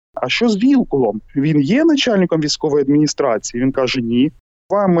а що з Вілкулом? Він є начальником військової адміністрації? Він каже, ні.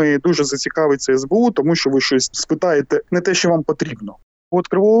 Вами дуже зацікавиться СБУ, тому що ви щось спитаєте не те, що вам потрібно. От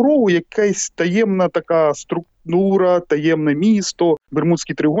Кривого Рогу якась таємна така структура, таємне місто,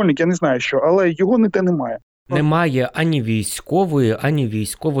 Бермудський треугольник, я не знаю що, але його ніде немає. Немає ані військової, ані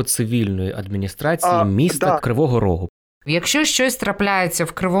військово-цивільної адміністрації міста Кривого Рогу. Якщо щось трапляється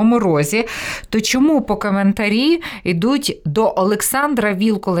в Кривому Розі, то чому по коментарі йдуть до Олександра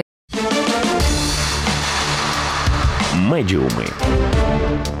Вілкула? Медіуми.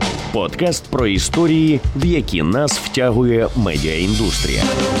 Подкаст про історії, в які нас втягує медіаіндустрія.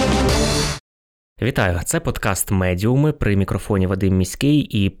 Вітаю, це подкаст «Медіуми», при мікрофоні Вадим Міський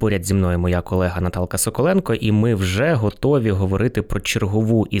і поряд зі мною моя колега Наталка Соколенко, і ми вже готові говорити про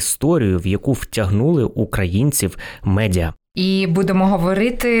чергову історію, в яку втягнули українців медіа. І будемо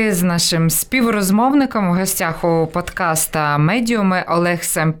говорити з нашим співрозмовником в гостях у подкаста «Медіуми» Олег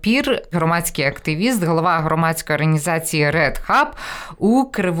Сампір, громадський активіст, голова громадської організації Red Hub у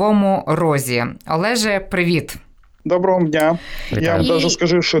Кривому Розі. Олеже, привіт! Доброго дня. Вітаю. Я вам навіть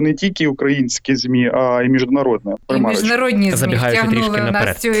скажу, що не тільки українські ЗМІ, а й міжнародні. І міжнародні ЗМІ втягнули у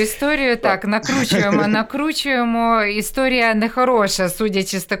нас цю історію. Так, накручуємо. Історія нехороша,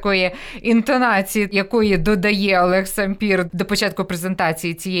 судячи з такої інтонації, якої додає Олег Сампір до початку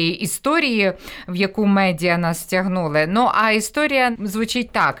презентації цієї історії, в яку медіа нас втягнули. Ну, а історія звучить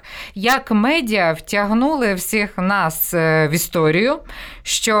так. Як медіа втягнули всіх нас в історію,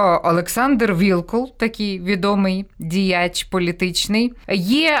 що Олександр Вілкул, такий відомий діяч політичний,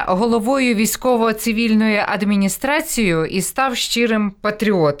 є головою військово-цивільної адміністрації і став щирим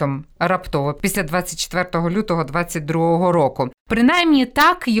патріотом раптово після 24 лютого 22 року. Принаймні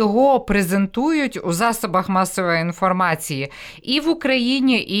так його презентують у засобах масової інформації і в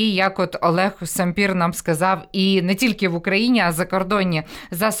Україні, і, як от Олег Сампір нам сказав, і не тільки в Україні, а закордонні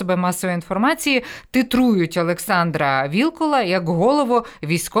засоби масової інформації титрують Олександра Вілкула як голову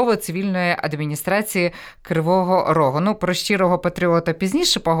військово-цивільної адміністрації Кривого Рогу. Ну, про щирого патріота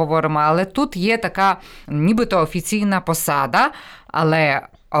пізніше поговоримо, але тут є така нібито офіційна посада, але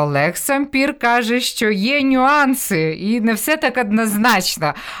Олег Сампір каже, що є нюанси і не все так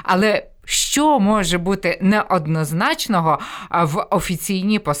однозначно. Але що може бути неоднозначного в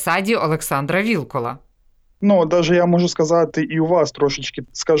офіційній посаді Олександра Вілкула? Ну, навіть я можу сказати, і у вас трошечки,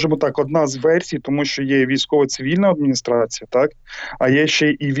 скажімо так, одна з версій, тому що є військово-цивільна адміністрація, так? А є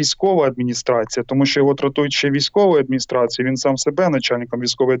ще і військова адміністрація, тому що його тратують ще військовою адміністрацією, він сам себе начальником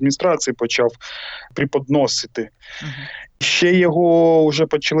військової адміністрації почав приподносити. Ще його вже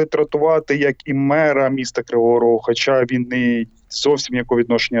почали тратувати як і мера міста Кривого Рогу, хоча він не зовсім ніякого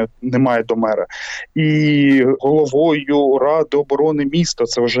відношення не має до мера. І головою Ради оборони міста,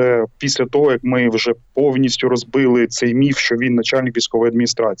 це вже після того, як ми вже повністю розбили цей міф, що він начальник військової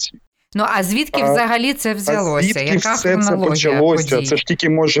адміністрації. Ну, а звідки взагалі це взялося? Звідки яка все це почалося? подій? Це ж тільки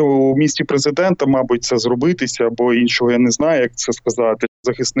може у місті президента, мабуть, це зробитися, або іншого я не знаю, як це сказати.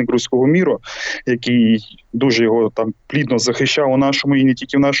 Захисник руського міру, який дуже його там плідно захищав у нашому і не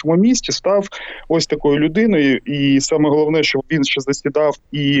тільки в нашому місті, став ось такою людиною. І саме головне, що він ще засідав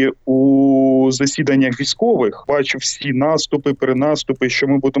і у засіданнях військових, бачив всі наступи, перенаступи, що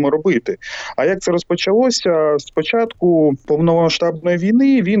ми будемо робити. А як це розпочалося? Спочатку повномасштабної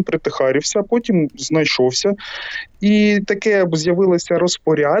війни він притихарився, потім знайшовся. І таке з'явилося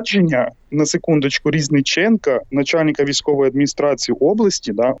розпорядження, на секундочку, Різниченка, начальника військової адміністрації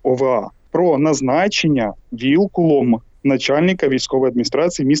області, ОВА, про назначення Вілкулом начальника військової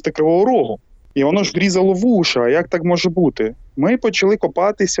адміністрації міста Кривого Рогу. І воно ж врізало в уші, а як так може бути? Ми почали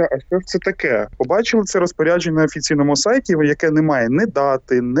копатися, а що ж це таке? Побачили це розпорядження на офіційному сайті, яке не має ні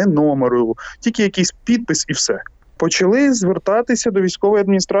дати, ні номеру, тільки якийсь підпис і все. Почали звертатися до військової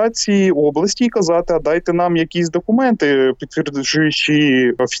адміністрації області і казати, а дайте нам якісь документи,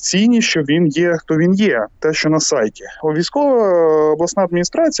 підтверджуючи офіційні, що він є, хто він є, те, що на сайті. Військова обласна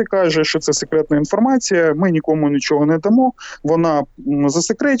адміністрація каже, що це секретна інформація, ми нікому нічого не дамо, вона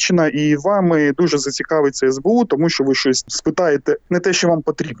засекречена і вами дуже зацікавиться СБУ, тому що ви щось спитаєте не те, що вам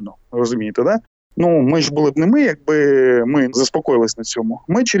потрібно, розумієте, да? Ну, ми ж були б не ми, якби ми заспокоїлись на цьому.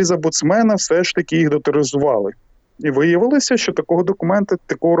 Ми через омбудсмена все ж таки їх дотероризували. І виявилося, що такого документа,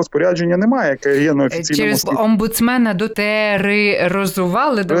 такого розпорядження немає, яке є на офіційному через службі. Омбудсмена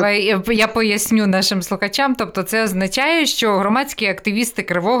дотероризували. Давай я поясню нашим слухачам. Тобто це означає, що громадські активісти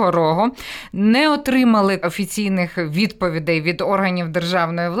Кривого Рогу не отримали офіційних відповідей від органів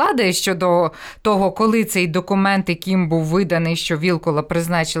державної влади щодо того, коли цей документ, яким був виданий, що Вілкула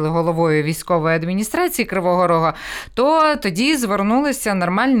призначили головою військової адміністрації Кривого Рогу, то тоді звернулися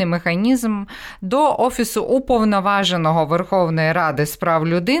нормальний механізм до Офісу уповноваженого уповноваженого Верховної Ради з прав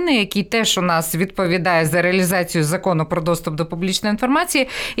людини, який теж у нас відповідає за реалізацію закону про доступ до публічної інформації.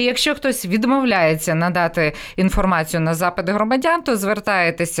 І якщо хтось відмовляється надати інформацію на запит громадян, то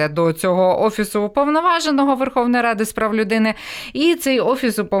звертаєтеся до цього Офісу уповноваженого Верховної Ради з прав людини, і цей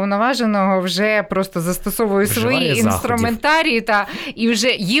Офіс уповноваженого вже просто застосовує свої інструментарії, і вже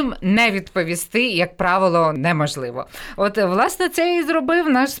їм не відповісти, як правило, неможливо. От, власне, це і зробив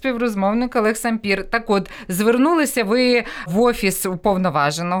наш співрозмовник Олег Сампір. Так от, звернулися ви в Офіс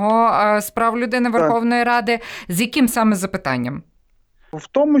уповноваженого з прав людини Верховної Ради. З яким саме запитанням? В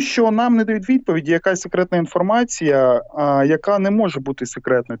тому, що нам не дають відповіді якась секретна інформація, яка не може бути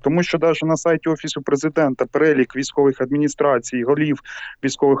секретною. Тому що навіть на сайті Офісу Президента перелік військових адміністрацій, голів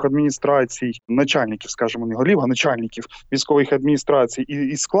військових адміністрацій, начальників, скажімо, не голів, а начальників військових адміністрацій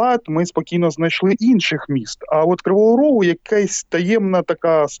і склад ми спокійно знайшли інших міст. А от Кривого Рогу якась таємна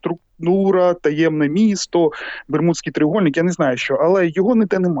така структура, таємне місто, Бермудський треугольник, я не знаю що, але його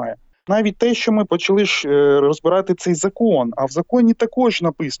ніде немає. Навіть те, що ми почали розбирати цей закон, а в законі також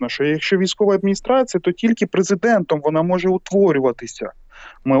написано, що якщо військова адміністрація, то тільки президентом вона може утворюватися.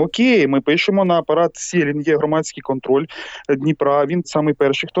 Ми пишемо на апарат Сєлін, є громадський контроль Дніпра, він самий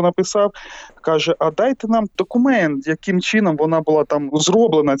перший, хто написав, каже, а дайте нам документ, яким чином вона була там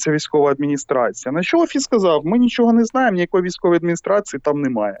зроблена, ця військова адміністрація. На що Офіс сказав, ми нічого не знаємо, ніякої військової адміністрації там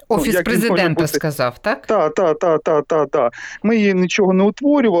немає. Офіс Президента сказав, так? Так. Ми її нічого не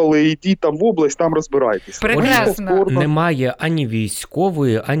утворювали, йдіть там в область, там розбирайтесь. Прекрасно. Немає ані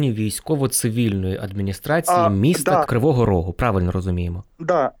військової, ані військово-цивільної адміністрації міста Кривого Рогу, правильно розуміємо?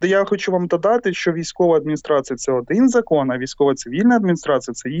 Так, я хочу вам додати, що військова адміністрація – це один закон, а військово-цивільна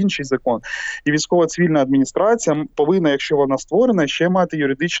адміністрація – це інший закон. І військово-цивільна адміністрація повинна, якщо вона створена, ще мати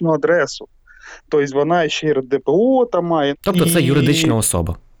юридичну адресу. Тобто вона ще й РДПО там має. Тобто це юридична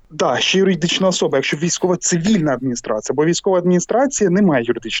особа? Так, ще юридична особа, якщо військово-цивільна адміністрація, бо військова адміністрація не має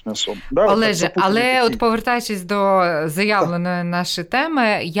юридичної особи. Олеже, але от повертаючись до заявленої нашої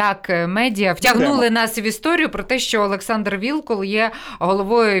теми, як медіа втягнули нас в історію про те, що Олександр Вілкул є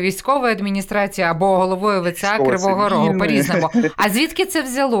головою військової адміністрації або головою ВЦА Кривого Рогу, по-різному. А звідки це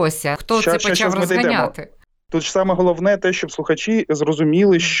взялося? Хто це почав розганяти? Тут ж саме головне те, щоб слухачі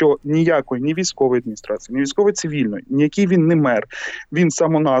зрозуміли, що ніякої ні військової адміністрації, ні військово-цивільної, ніякий він не мер. Він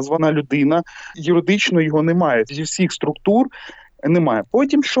самоназвана людина, юридично його немає. Зі всіх структур немає.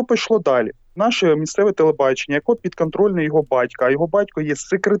 Потім що пішло далі? Наше місцеве телебачення, яке підконтрольне його батька, а його батько є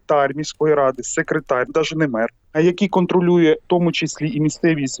секретар міської ради, навіть не мер, який контролює в тому числі і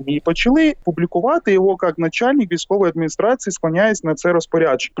місцеві ЗМІ, почали публікувати його як начальник військової адміністрації, склоняясь на це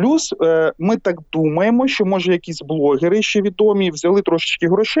розпорядження. Плюс ми так думаємо, що може якісь блогери ще відомі, взяли трошечки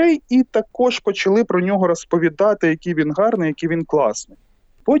грошей і також почали про нього розповідати, який він гарний, який він класний.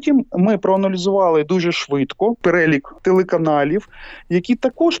 Потім ми проаналізували дуже швидко перелік телеканалів, які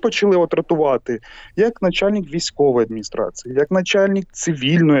також почали тратувати як начальник військової адміністрації, як начальник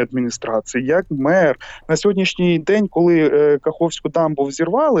цивільної адміністрації, як мер. На сьогоднішній день, коли Каховську дамбу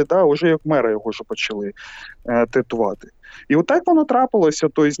взірвали, вже як мера його вже почали тратувати. І отак воно трапилося,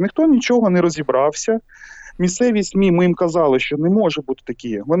 тобто ніхто нічого не розібрався. Місцеві СМІ, ми їм казали, що не може бути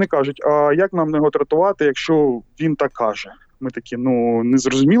такі. Вони кажуть, а як нам його тратувати, якщо він так каже? Ми такі,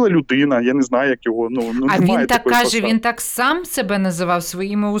 незрозуміла людина, я не знаю, як його, А він так каже, посади. Він так сам себе називав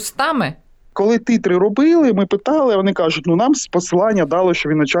своїми устами? Коли титри робили, ми питали, вони кажуть, нам посилання дало, що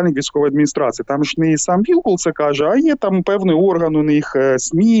він начальник військової адміністрації. Там ж не сам Вілкул це каже, а є там певний орган у них,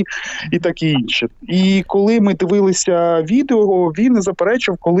 СМІ і таке інше. І коли ми дивилися відео, він не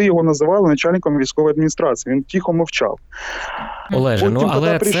заперечив, коли його називали начальником військової адміністрації. Він тихо мовчав. Олеже,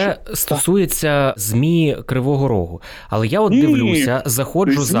 але це стосується ЗМІ Кривого Рогу. Але я дивлюся,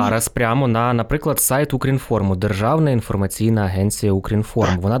 заходжу зараз прямо на, наприклад, сайт Укрінформу, Державна інформаційна агенція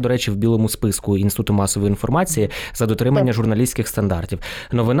Укрінформ. Вона, до речі, в білому списку Інституту масової інформації за дотримання журналістських стандартів.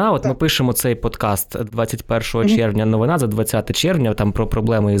 Новина, ми пишемо цей подкаст 21 червня, новина за 20 червня, там про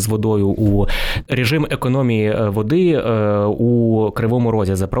проблеми з водою у режим економії води у Кривому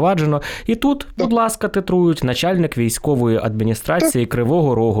Розі запроваджено. І тут, будь ласка, титрують начальник військової адміністрації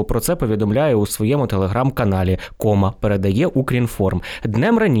Кривого Рогу. Про це повідомляє у своєму телеграм-каналі, передає Укрінформ.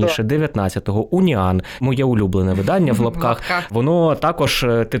 Днем раніше, 19-го, Уніан, моє улюблене видання в лапках, воно також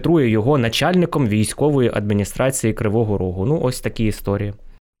титрує його начальником військової адміністрації Кривого Рогу. Ось такі історії.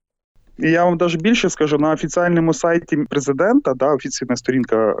 І я вам навіть більше скажу, на офіційному сайті президента, офіційна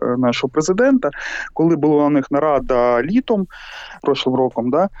сторінка нашого президента, коли була у них нарада літом, прошлим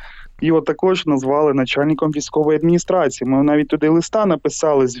роком, його також назвали начальником військової адміністрації. Ми навіть туди листа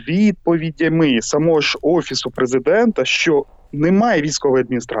написали з відповідями самого ж Офісу Президента, що немає військової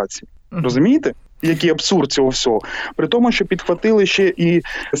адміністрації. Розумієте? Який абсурд цього всього. При тому, що підхватили ще і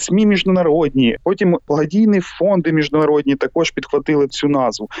СМІ міжнародні, потім благодійні фонди міжнародні також підхватили цю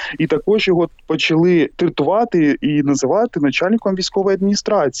назву. І також його почали третувати і називати начальником військової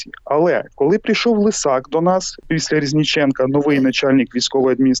адміністрації. Але коли прийшов Лисак до нас після Різніченка, новий начальник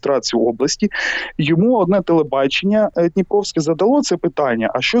військової адміністрації області, йому одне телебачення дніпровське задало це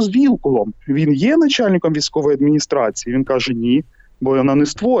питання: а що з Вілкулом? Він є начальником військової адміністрації? Він каже: ні. Бо вона не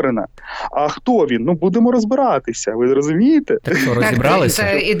створена. А хто він? Будемо розбиратися. Ви розумієте? Так що, розібралися?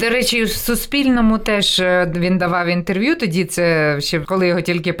 Так, і, до речі, в Суспільному теж він давав інтерв'ю, тоді це ще коли його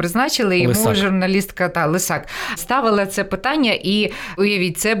тільки призначили, і йому журналістка Лисак ставила це питання, і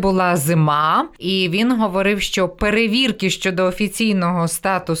уявіть, це була зима, і він говорив, що перевірки щодо офіційного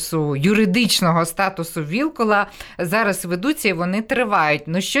статусу, юридичного статусу Вілкула зараз ведуться, і вони тривають.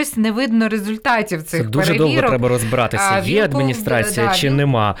 Щось не видно результатів цих перевірок. Це дуже довго треба розбиратися. Є адміністрація чи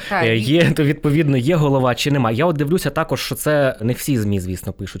нема, є, то відповідно є голова чи нема. Я дивлюся також, що це не всі ЗМІ,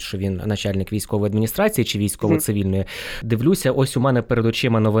 звісно, пишуть, що він начальник військової адміністрації чи військово-цивільної. Дивлюся, ось у мене перед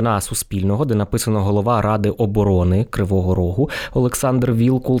очима новина Суспільного, де написано голова Ради оборони Кривого Рогу Олександр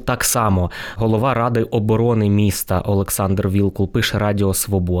Вілкул. Так само голова Ради оборони міста Олександр Вілкул, пише Радіо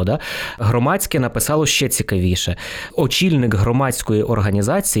Свобода. Громадське написало ще цікавіше. Очільник громадської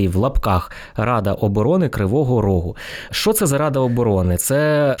організації в лапках Рада оборони Кривого Рогу. Що це за Рада оборони?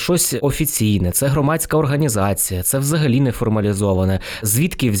 Це щось офіційне, це громадська організація, це взагалі не формалізоване.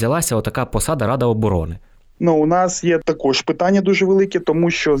 Звідки взялася отака посада Рада оборони? У нас є також питання дуже велике,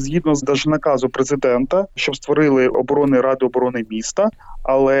 тому що згідно з держнаказу президента, щоб створили Раду оборони міста,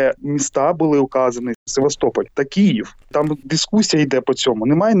 але міста були указані Севастополь та Київ. Там дискусія йде по цьому.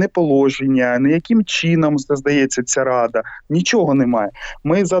 Немає ні положення, ні яким чином, здається, ця рада. Нічого немає.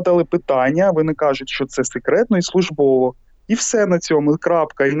 Ми задали питання, вони кажуть, що це секретно і службово. І все на цьому,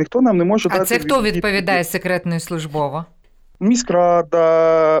 крапка. І ніхто нам не може дати... А це хто відповідає секретно і службово?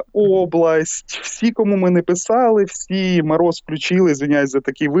 Міськрада, область, всі, кому ми не писали, всі мороз включили, звиняюсь за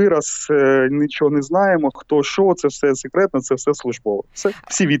такий вираз, нічого не знаємо, хто що, це все секретно, це все службово. Це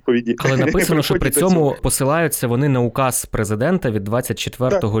всі відповіді. Але написано, що при цьому посилаються вони на указ президента від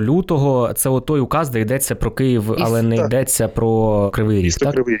 24 лютого. Це той указ, де йдеться про Київ, але не йдеться про Кривий Ріг,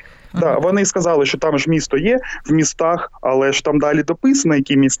 так? Кривий Ріг. Так, вони сказали, що там ж місто є в містах, але ж там далі дописано,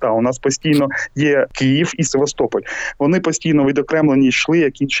 які міста. У нас постійно є Київ і Севастополь. Вони постійно відокремлені йшли,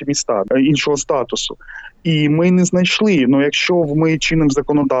 як інші міста, іншого статусу. І ми не знайшли. Якщо ми чинним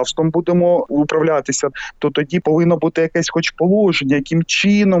законодавством будемо управлятися, то тоді повинно бути якесь хоч положення, яким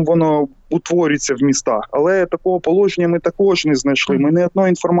чином воно утворюється в містах. Але такого положення ми також не знайшли. Ми ні одної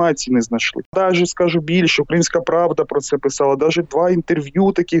інформації не знайшли. Навіть, скажу більше, Українська Правда про це писала. Навіть 2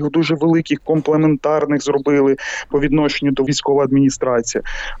 інтерв'ю таких дуже великих, комплементарних зробили по відношенню до військової адміністрації.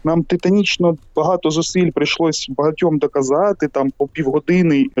 Нам титанічно багато зусиль прийшлось багатьом доказати, там по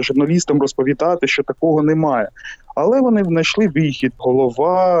півгодини журналістам розповідати, що такого немає. Але вони знайшли вихід.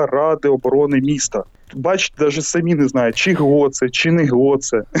 Голова Ради оборони міста. Бачите, навіть самі не знають, чи ГО це, чи не ГО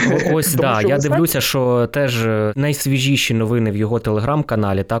це. Ось, так, я дивлюся, що теж найсвіжіші новини в його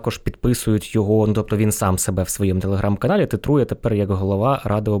телеграм-каналі також підписують його, тобто він сам себе в своєму телеграм-каналі титрує тепер як голова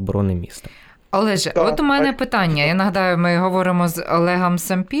Ради оборони міста. Олеже, от у мене питання. Я нагадаю, ми говоримо з Олегом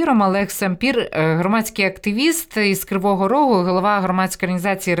Сампіром. Олег Сампір – громадський активіст із Кривого Рогу, голова громадської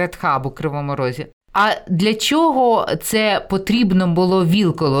організації Red Hub у Кривому Розі. А для чого це потрібно було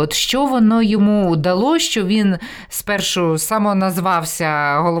Вілкулу? От що воно йому дало, що він спершу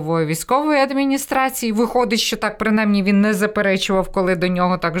самоназвався головою військової адміністрації? Виходить, що так, принаймні, він не заперечував, коли до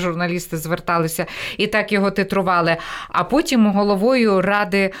нього так журналісти зверталися і так його титрували. А потім головою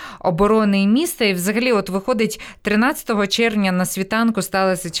Ради оборони міста. І взагалі, от виходить, 13 червня на світанку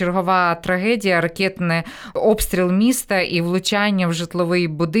сталася чергова трагедія, ракетний обстріл міста і влучання в житловий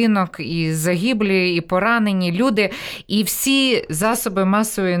будинок, і загиблі, і поранені люди, і всі засоби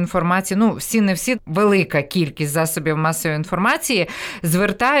масової інформації, всі не всі, велика кількість засобів масової інформації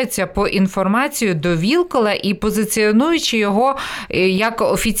звертаються по інформацію до Вілкула і позиціонуючи його як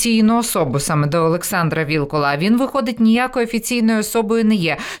офіційну особу, саме до Олександра Вілкула. Він, виходить, ніякою офіційною особою не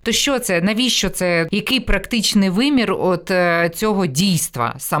є. То що це? Навіщо це? Який практичний вимір от цього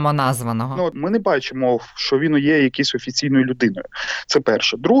дійства самоназваного? Ми не бачимо, що він є якоюсь офіційною людиною. Це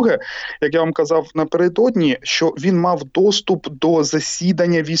перше. Друге, як я вам казав напередодні, що він мав доступ до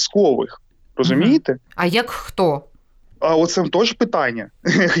засідання військових. Розумієте? А як хто? А оце теж питання.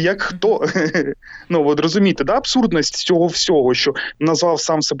 Як хто? Ну, от розумієте, да, абсурдність цього всього, що назвав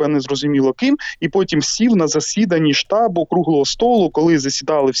сам себе незрозуміло ким, і потім сів на засіданні штабу круглого столу, коли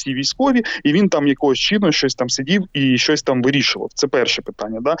засідали всі військові, і він там якогось чином щось там сидів і щось там вирішував. Це перше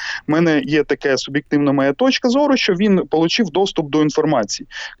питання. Да? У мене є таке суб'єктивна моя точка зору, що він отримав доступ до інформації.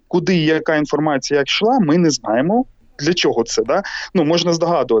 Куди і яка інформація як йшла, ми не знаємо. Для чого це, да? Ну, можна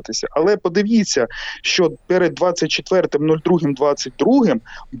здогадуватися. Але подивіться, що перед 24.02.22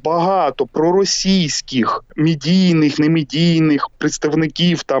 багато проросійських медійних, немедійних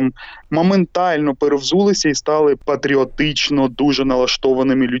представників там моментально перевзулися і стали патріотично дуже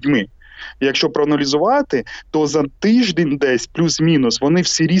налаштованими людьми. Якщо проаналізувати, то за тиждень десь, плюс-мінус, вони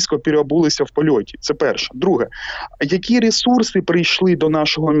всі різко переобулися в польоті. Це перше. Друге, які ресурси прийшли до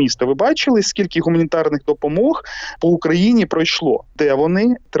нашого міста? Ви бачили, скільки гуманітарних допомог по Україні пройшло? Де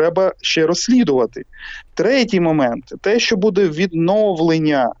вони? Треба ще розслідувати. Третій момент – те, що буде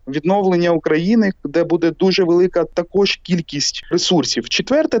відновлення України, де буде дуже велика також кількість ресурсів.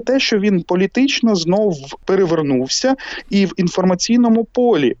 Четверте – те, що він політично знов перевернувся і в інформаційному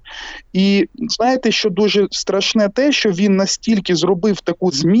полі. І знаєте, що дуже страшне те, що він настільки зробив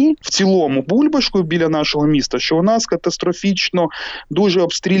таку ЗМІ в цілому бульбашкою біля нашого міста, що у нас катастрофічно дуже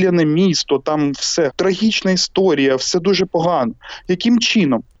обстріляне місто, там все, трагічна історія, все дуже погано. Яким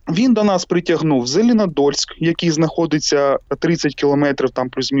чином? Він до нас притягнув Зеленодольськ, який знаходиться 30 кілометрів там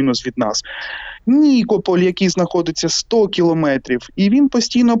плюс-мінус від нас, Нікополь, який знаходиться 100 кілометрів. І він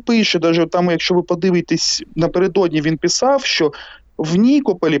постійно пише, навіть там, якщо ви подивитесь, напередодні він писав, що в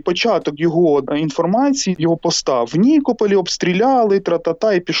Нікополі початок його інформації, його поста, в Нікополі обстріляли,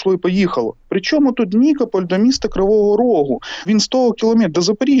 тра-та-та, і пішло, і поїхало. Причому тут Нікополь до міста Кривого Рогу. Він 100 кілометрів до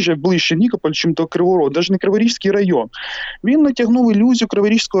Запоріжжя ближче Нікополь, чим до Кривого Рогу, навіть не Криворізький район. Він натягнув ілюзію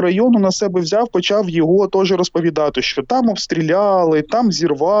Криворізького району, на себе взяв, почав його теж розповідати, що там обстріляли, там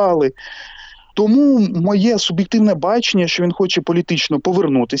зірвали. Тому моє суб'єктивне бачення, що він хоче політично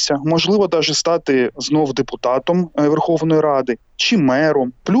повернутися, можливо, навіть стати знов депутатом Верховної Ради чи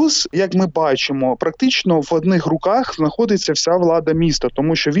мером. Плюс, як ми бачимо, практично в одних руках знаходиться вся влада міста,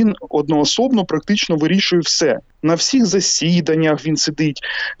 тому що він одноособно практично вирішує все. На всіх засіданнях він сидить,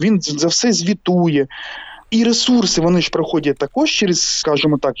 він за все звітує. І ресурси, вони ж проходять також через,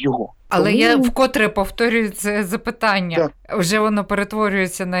 скажімо так, його. Але я вкотре повторюю це запитання. Так. Вже воно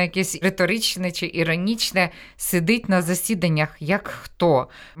перетворюється на якесь риторичне чи іронічне. Сидить на засіданнях, як хто?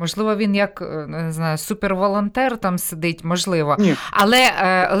 Можливо, він як, не знаю, суперволонтер там сидить, можливо. Ні. Але,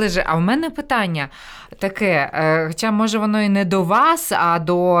 Олеже, а в мене питання таке, хоча, може, воно і не до вас, а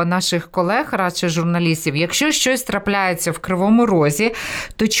до наших колег, радше журналістів. Якщо щось трапляється в Кривому Розі,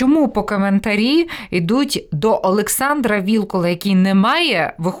 то чому по коментарі йдуть до Олександра Вілкула, який не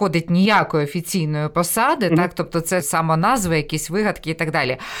має, виходить, ніякої офіційної посади, так, тобто це самоназви, якісь вигадки і так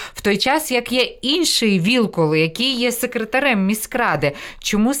далі. В той час, як є інший Вілкул, який є секретарем міськради.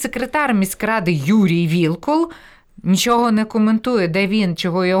 Чому секретар міськради Юрій Вілкул нічого не коментує, де він,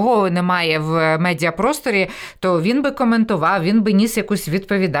 чого його немає в медіапросторі, то він би коментував, він би ніс якусь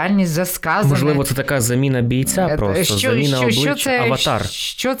відповідальність за сказане. Можливо, це така заміна бійця просто, заміна обличчя, аватар.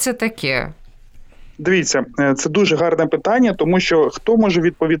 Що це таке? Дивіться, це дуже гарне питання, тому що хто може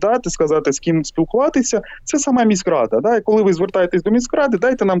відповідати, сказати, з ким спілкуватися, це сама міськрада. Да? І коли ви звертаєтесь до міськради,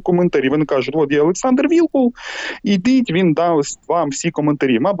 дайте нам коментарі. Вони кажуть, от є Олександр Вілкул, ідіть, він дасть вам всі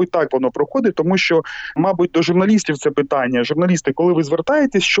коментарі. Мабуть, так воно проходить, тому що, мабуть, до журналістів це питання. Журналісти, коли ви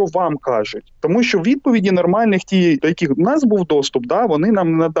звертаєтесь, що вам кажуть? Тому що відповіді нормальних, ті, до яких в нас був доступ, да, вони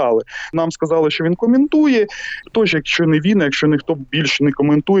нам не надали. Нам сказали, що він коментує, тож, якщо не він, якщо ніхто більше не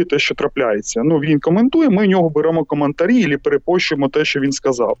коментує те, що трапляється. Ну, він коментує, ми в нього беремо коментарі і перепощуємо те, що він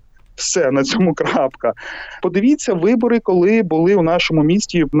сказав. Все, на цьому крапка. Подивіться вибори, коли були у нашому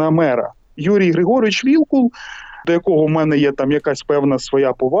місті на мера. Юрій Григорович Вілкул, до якого в мене є там якась певна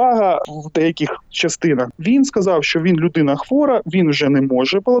своя повага в деяких частинах. Він сказав, що він людина хвора, він вже не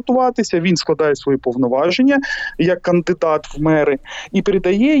може балотуватися, він складає свої повноваження як кандидат в мери і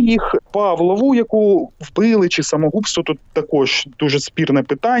передає їх Павлову, яку вбили, чи самогубство. Тут також дуже спірне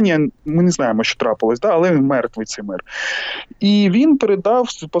питання. Ми не знаємо, що трапилось, да? Але він мертвий, цей мер. І він передав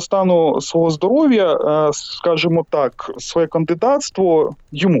по стану свого здоров'я, скажімо так, своє кандидатство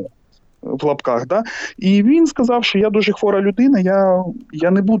йому. В лапках, да? І він сказав, що я дуже хвора людина,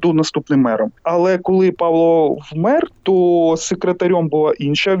 я не буду наступним мером. Але коли Павло вмер, то секретарем була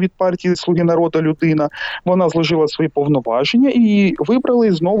інша від партії «Слуги народу» людина. Вона зложила свої повноваження і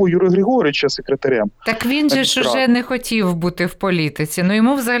вибрали знову Юрія Григоровича секретарем. Так він же ж уже не хотів бути в політиці. Ну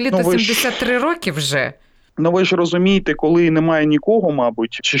йому взагалі-то 73 роки вже. Ну ви ж розумієте, коли немає нікого,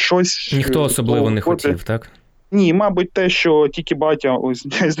 мабуть, чи щось... Ніхто особливо не хотів, так? Ні, мабуть, те, що тільки батя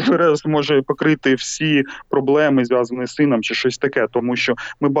може покрити всі проблеми, зв'язані з сином, чи щось таке, тому що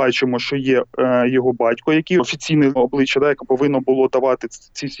ми бачимо, що є його батько, який офіційне обличчя, яке повинно було давати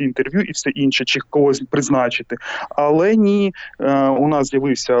ці всі інтерв'ю і все інше, чи когось призначити. Але ні, у нас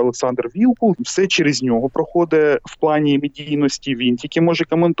з'явився Олександр Вілкул, все через нього проходить в плані медійності, він тільки може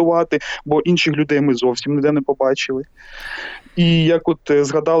коментувати, бо інших людей ми зовсім ніде не побачили. І як от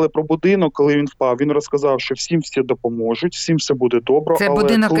згадали про будинок, коли він впав, він розказав, що всім всі допоможуть, всім все буде добре. Це але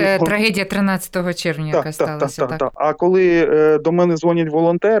будинок, трагедія 13 червня, яка сталася. Так. А коли до мене дзвонять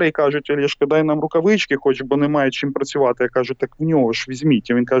волонтери і кажуть, Олешко, дай нам рукавички хоч, бо немає чим працювати. Я кажу, так в нього ж візьміть.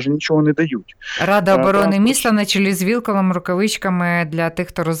 І він каже, нічого не дають. Рада оборони міста на чолі з Вілкулом рукавичками для тих,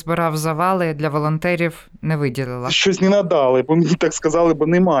 хто розбирав завали, для волонтерів не виділила. Щось не надали, бо мені так сказали, бо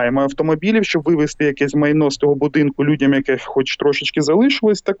немає. Автомобілів, щоб вивезти якесь майно з того будинку людям, яких хоч трошечки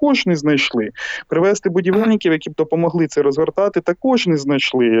залишилось, також не знайшли. Привезти будівельників, які б допомогли це розгортати, також не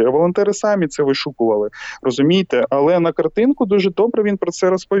знайшли. Волонтери самі це вишукували, розумієте? Але на картинку дуже добре він про це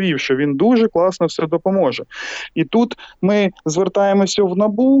розповів, що він дуже класно все допоможе. І тут ми звертаємося в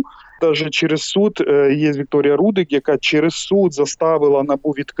НАБУ, навіть через суд, є Вікторія Рудик, яка через суд заставила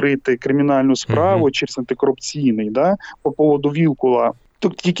НАБУ відкрити кримінальну справу через антикорупційний, по поводу Вілкула.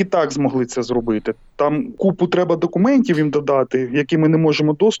 Тобто тільки так змогли це зробити. Там купу треба документів їм додати, які ми не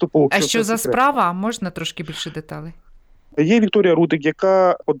можемо доступу. А що за справа? Можна трошки більше деталей? Є Вікторія Рудик,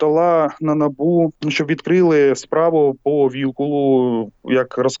 яка подала на НАБУ, щоб відкрили справу по Вілкулу,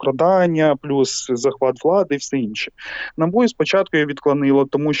 як розкрадання, плюс захват влади і все інше. НАБУ спочатку її відклонило,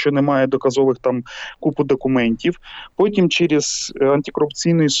 тому що немає доказових там купу документів. Потім через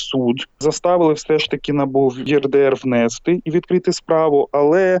антикорупційний суд заставили все ж таки НАБУ в ЄРДР внести і відкрити справу,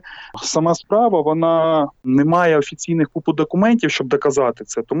 але сама справа, вона не має офіційних купу документів, щоб доказати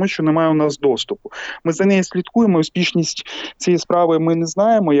це, тому що немає у нас доступу. Ми за нею слідкуємо, успішність цієї справи ми не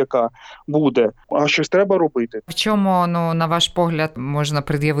знаємо, яка буде, а щось треба робити. В чому, на ваш погляд, можна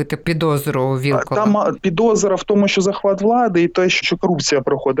пред'явити підозру Вілкула? Там підозра в тому, що захват влади і те, що корупція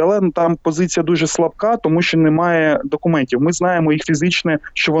проходить, але там позиція дуже слабка, тому що немає документів. Ми знаємо їх фізично,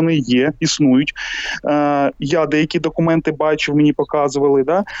 що вони є, існують. Я деякі документи бачив, мені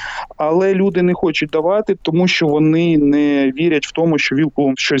показували, але люди не хочуть давати, тому що вони не вірять в тому, що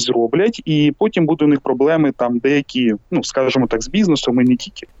Вілкул щось зроблять, і потім будуть у них проблеми там деякі, скажімо так, з бізнесом і не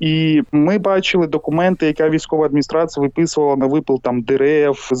тільки. І ми бачили документи, яка військова адміністрація виписувала на випил там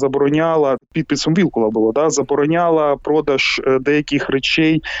дерев, забороняла, підписом Вілкула було, забороняла продаж деяких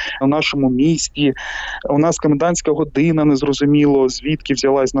речей в нашому місті. У нас комендантська година, незрозуміло, звідки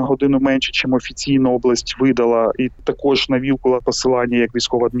взялась на годину менше, чим офіційна область видала, і також на Вілкула посилання, як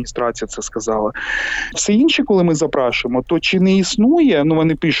військова адміністрація це сказала. Все інше, коли ми запрашуємо, то чи не існує,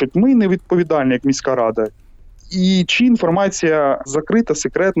 вони пишуть, ми не відповідальні, як міська рада. І чи інформація закрита,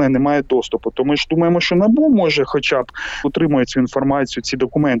 секретна і не має доступу. Тому що думаємо, що НАБУ може хоча б отримує цю інформацію, ці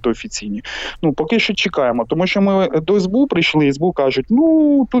документи офіційні. Поки що чекаємо. Тому що ми до СБУ прийшли, СБУ кажуть,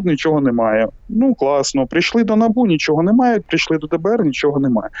 тут нічого немає. Класно. Прийшли до НАБУ, нічого немає. Прийшли до ДБР, нічого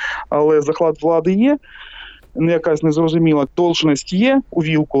немає. Але захват влади є. Якась незрозуміла должність є у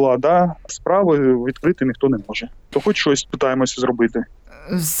Вілкула, справи відкрити ніхто не може. То хоч щось питаємося зробити.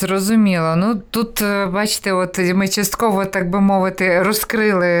 Зрозуміло. Тут, бачите, ми частково, так би мовити,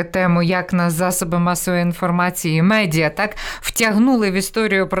 розкрили тему, як нас засоби масової інформації, медіа, втягнули в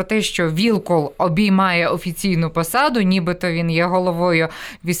історію про те, що Вілкул обіймає офіційну посаду, нібито він є головою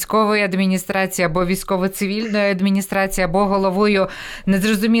військової адміністрації або військово-цивільної адміністрації, або головою,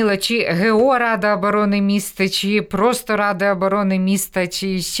 незрозуміло, чи ГО Рада оборони міста, чи просто Рада оборони міста,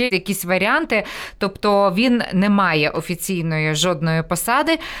 чи ще якісь варіанти. Тобто він не має офіційної жодної посади,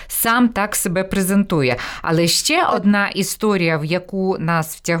 сам так себе презентує. Але ще одна історія, в яку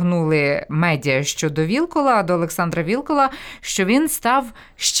нас втягнули медіа щодо Вілкула, до Олександра Вілкула, що він став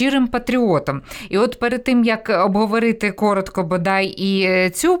щирим патріотом. І перед тим, як обговорити коротко, бодай, і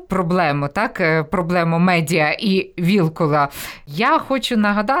цю проблему, проблему медіа і Вілкула, я хочу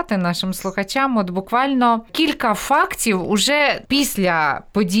нагадати нашим слухачам, буквально кілька фактів уже після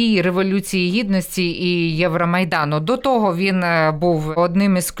подій Революції Гідності і Євромайдану. До того він був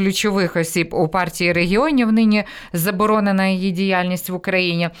одним із ключових осіб у партії регіонів, нині заборонена її діяльність в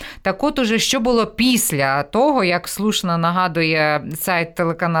Україні. Так уже, що було після того, як слушно нагадує сайт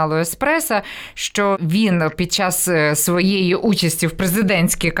телеканалу «Еспресо», що він під час своєї участі в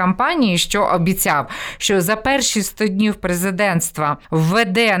президентській кампанії, що обіцяв, що за перші 100 днів президентства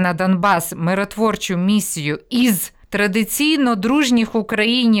введе на Донбас миротворчу місію із традиційно дружніх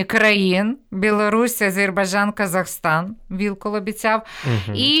Україні країн, Білорусь, Азербайджан, Казахстан, Вілкул обіцяв.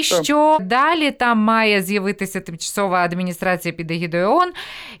 І що далі там має з'явитися тимчасова адміністрація під егідою ООН,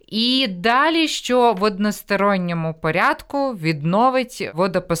 і далі, що в односторонньому порядку відновить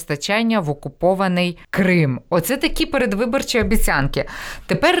водопостачання в окупований Крим. Оце такі передвиборчі обіцянки.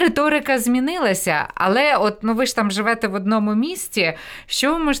 Тепер риторика змінилася, але ви ж там живете в одному місті.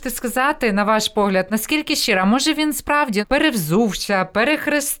 Що ви можете сказати, на ваш погляд, наскільки щира? Може він справді перевзувся,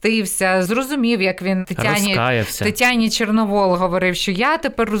 перехрестився, зрозумів, як він Тетяні Чорновол говорив, що я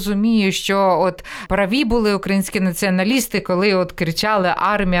тепер розумію, що от праві були українські націоналісти, коли от кричали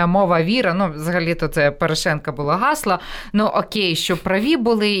армія, мова, віра. Взагалі-то це Порошенка було гасло. Окей, що праві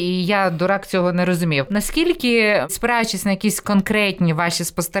були, і я, дурак, цього не розумів. Наскільки, спираючись на якісь конкретні ваші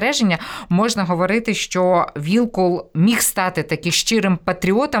спостереження, можна говорити, що Вілкул міг стати таким щирим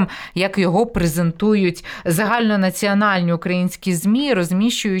патріотом, як його презентують загальнонаціональні українські ЗМІ,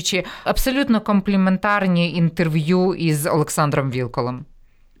 розміщуючи абсолютно компліментарні інтерв'ю із Олександром Вілкулом?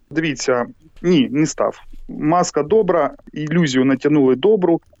 Дивіться, ні, не став. Маска добра, ілюзію натягнули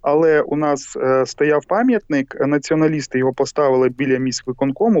добру, але у нас стояв пам'ятник, націоналісти його поставили біля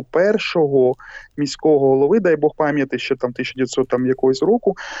міськвиконкому, першого міського голови, дай Бог пам'яті, ще там 1900 якогось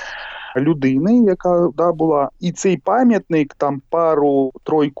року, людини, яка була. І цей пам'ятник там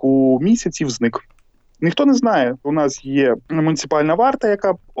пару-тройку місяців зник. Ніхто не знає. У нас є муніципальна варта,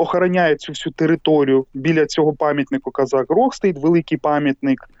 яка охороняє цю всю територію. Біля цього пам'ятнику Кривий Рог стоїть, великий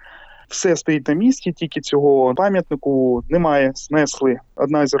пам'ятник. Все стоїть на місці, тільки цього пам'ятнику немає, знесли.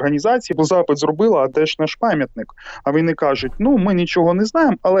 Одна із організацій, бо запит зробила, а де ж наш пам'ятник? А вони кажуть, ми нічого не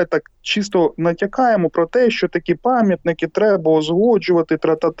знаємо, але так чисто натякаємо про те, що такі пам'ятники треба узгоджувати,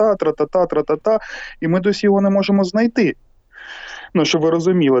 тра-та-та, тра-та-та, тра-та-та, і ми досі його не можемо знайти. Щоб ви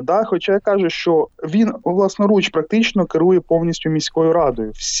розуміли, Хоча я кажу, що він власноруч практично керує повністю міською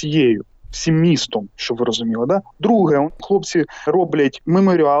радою, всім містом, щоб ви розуміли, Друге, хлопці роблять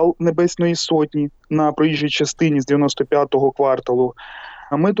меморіал Небесної Сотні на проїжджій частині з 95-го кварталу.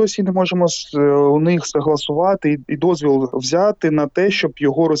 А ми досі не можемо у них согласувати і дозвіл взяти на те, щоб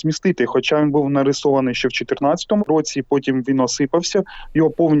його розмістити. Хоча він був нарисований ще в 2014 році, потім він осипався, його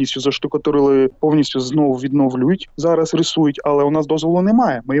повністю заштукатурили, повністю знову відновлюють, зараз рисують, але у нас дозволу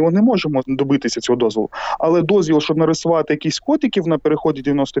немає. Ми його не можемо добитися, цього дозволу. Але дозвіл, щоб нарисувати якісь котиків на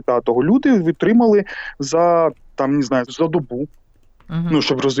переході 95-го, люди відтримали за добу.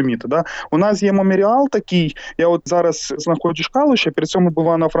 Щоб розуміти, У нас є меморіал такий, я от зараз знаходжу Калуша, перед цьому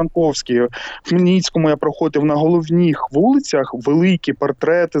був на Франковській, в Хмельницькому я проходив на головних вулицях великі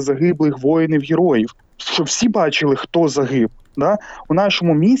портрети загиблих воїнів-героїв, щоб всі бачили, хто загиб. У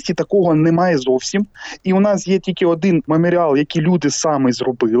нашому місті такого немає зовсім, і у нас є тільки один меморіал, який люди самі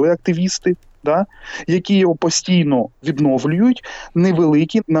зробили, активісти, які його постійно відновлюють,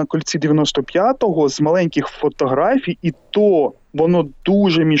 невеликі, на кольці 95-го, з маленьких фотографій, і то воно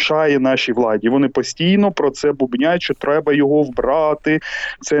дуже мішає нашій владі. Вони постійно про це бубнять, що треба його вбрати,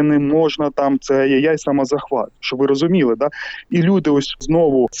 це не можна, це яй самозахват, щоб ви розуміли. І люди ось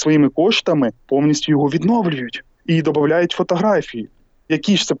знову своїми коштами повністю його відновлюють і додають фотографії.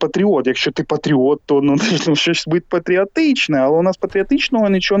 Який ж це патріот? Якщо ти патріот, то щось буде патріотичне, але у нас патріотичного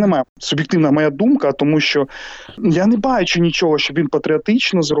нічого немає. Суб'єктивна моя думка, тому що я не бачу нічого, щоб він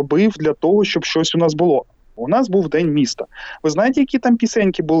патріотично зробив для того, щоб щось у нас було. У нас був День міста. Ви знаєте, які там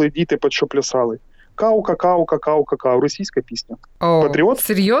пісеньки були, діти під що плясали? Кау-какау, какау-какау, російська пісня. Патріот?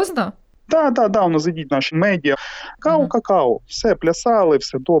 Серйозно? Так, воно зайдіть наші медіа. Кау-какау, все, плясали,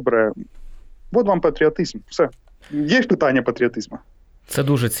 все добре. От вам патріотизм, все. Є питання патріотизму. Це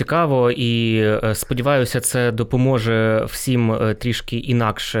дуже цікаво і, сподіваюся, це допоможе всім трішки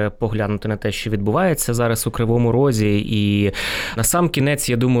інакше поглянути на те, що відбувається зараз у Кривому Розі. І на сам кінець,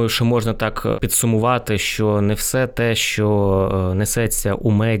 я думаю, що можна так підсумувати, що не все те, що несеться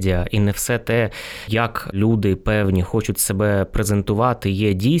у медіа, і не все те, як люди певні хочуть себе презентувати,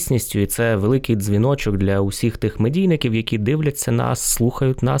 є дійсністю. І це великий дзвіночок для усіх тих медійників, які дивляться нас,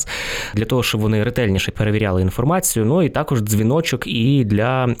 слухають нас, для того, щоб вони ретельніше перевіряли інформацію. І також дзвіночок і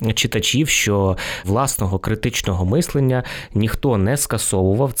для читачів, що власного критичного мислення ніхто не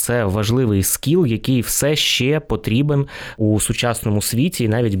скасовував. Це важливий скіл, який все ще потрібен у сучасному світі, і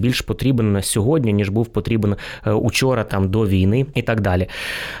навіть більш потрібен на сьогодні, ніж був потрібен учора, до війни і так далі.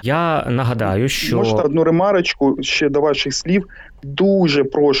 Я нагадаю, що... Можна одну ремарочку ще до ваших слів. дуже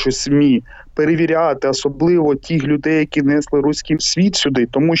прошу СМІ перевіряти, особливо тих людей, які несли руський світ сюди,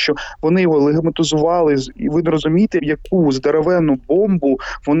 тому що вони його легітимізували, і ви розумієте, яку здоровенну бомбу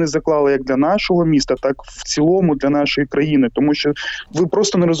вони заклали як для нашого міста, так в цілому для нашої країни, тому що ви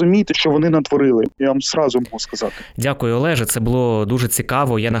просто не розумієте, що вони натворили. Я вам зразу можу сказати. Дякую, Олеже, це було дуже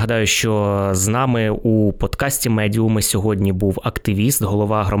цікаво. Я нагадаю, що з нами у подкасті «Медіуми» сьогодні був активіст,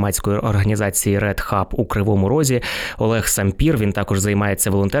 голова громадської організації Red Hub у Кривому Розі Олег Сампір. Він також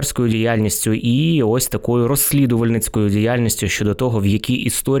займається волонтерською діяльністю і ось такою розслідувальницькою діяльністю щодо того, в які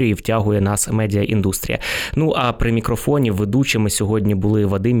історії втягує нас медіаіндустрія. Ну, а при мікрофоні ведучими сьогодні були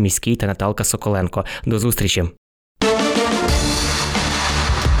Вадим Міський та Наталка Соколенко. До зустрічі.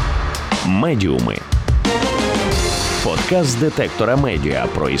 Медіуми. Подкаст детектора медіа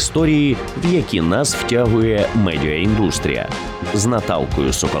про історії, в які нас втягує медіаіндустрія. З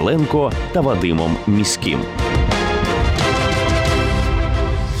Наталкою Соколенко та Вадимом Міським.